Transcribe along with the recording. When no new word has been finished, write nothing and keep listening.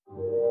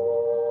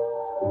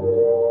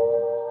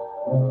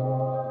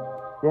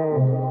Let's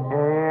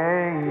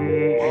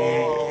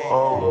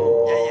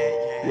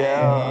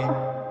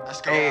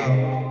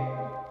go.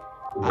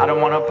 I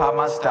don't wanna pop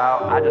my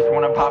style, I just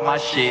wanna pop my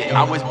shit.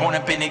 I was born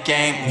up in the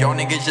game, yo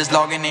niggas just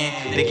logging in.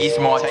 Biggie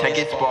smart, tech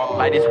it spark,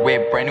 light his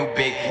whip, brand new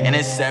big.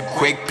 Intercept,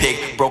 quick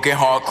pick, broken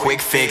heart,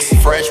 quick fix.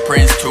 Fresh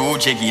Prince, too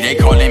jiggy, they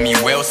calling me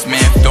Will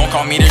Smith. Don't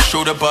call me the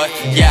shooter, but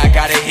yeah, I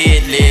got a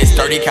hit list.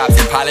 30 cops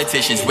and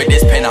politicians, with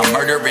this pen I'm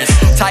murderous.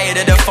 Tired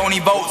of the phony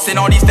votes and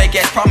all these fake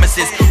ass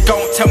promises.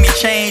 Don't tell me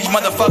change,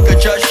 motherfucker,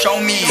 just show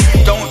me.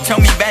 Don't tell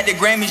me back the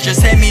Grammys,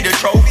 just hand me the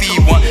trophy.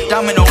 One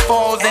domino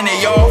falls and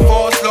they all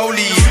fall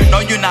slowly. No,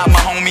 you're not my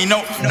homie,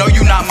 no,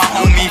 you're not my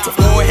homie.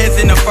 4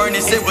 heads in the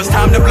furnace, it was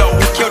time to blow.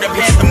 Kill the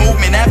Panther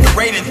movement after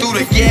raiding through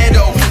the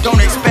ghetto.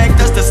 Don't expect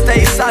us to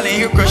stay silent,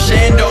 hear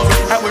crescendos.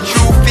 How would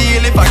you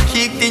feel if I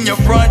kicked in your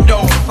front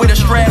door with a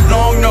strap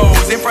long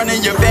nose in front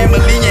of your family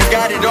and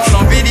got it all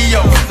on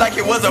video like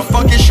it was a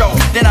fucking show?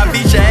 Then I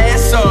beat your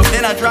ass up,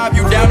 then I drive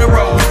you down the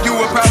road. You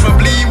would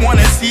probably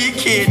wanna see a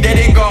kid dead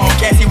and gone.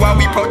 Can't see why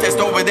we protest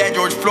over that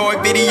George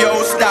Floyd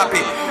video. Stop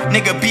it,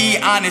 nigga, be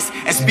honest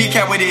and speak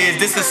how it is.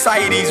 This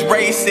society's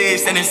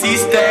racist and it's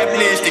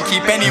established to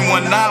keep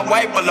anyone not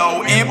white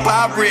below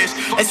impoverished.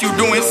 As you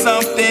doing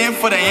something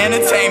for the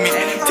entertainment.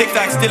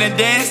 TikTok stealing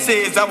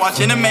dances, I watch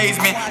in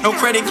amazement. No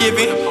credit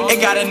giving,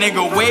 it got a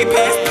nigga way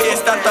past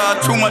pissed. I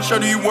thought too much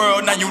of the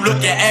world, now you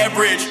looking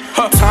average.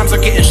 Times are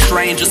getting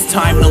strange, it's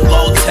time to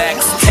load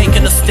text.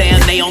 Taking a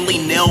stand, they only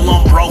kneel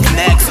on broke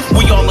necks.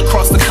 We all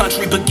across the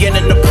country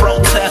beginning to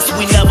protest.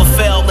 We never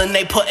fail and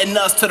they putting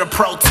us to the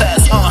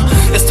protest.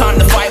 It's time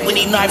to fight, we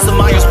need knives and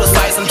Myers with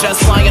sights. I'm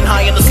just flying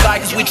high in the sky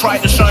cause we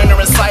tried to shine her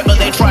in cyber.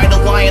 They tried to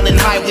lion and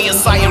hide, we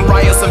inciting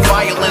riots and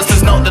violence.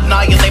 There's no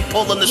denying they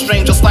pulling the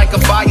string just like a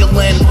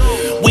violin.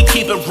 We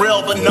keep it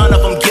real but none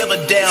of them give a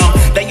damn.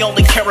 They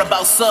only care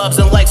about subs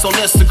and likes on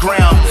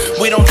Instagram.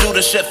 We don't do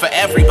this shit for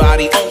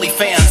everybody, only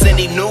fans.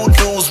 Any new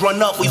dudes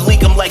run up, we leak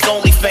them like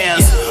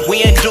OnlyFans.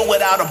 We ain't do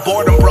it out of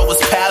boredom, bro,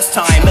 it's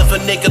pastime. If a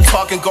nigga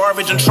talking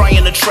garbage and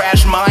trying to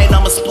trash mine,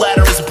 I'ma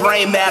splatter his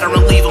brain matter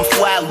and leave him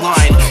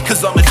flatlined.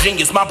 Cause I'm a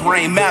genius, my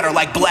brain matter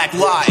like black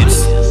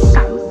lives.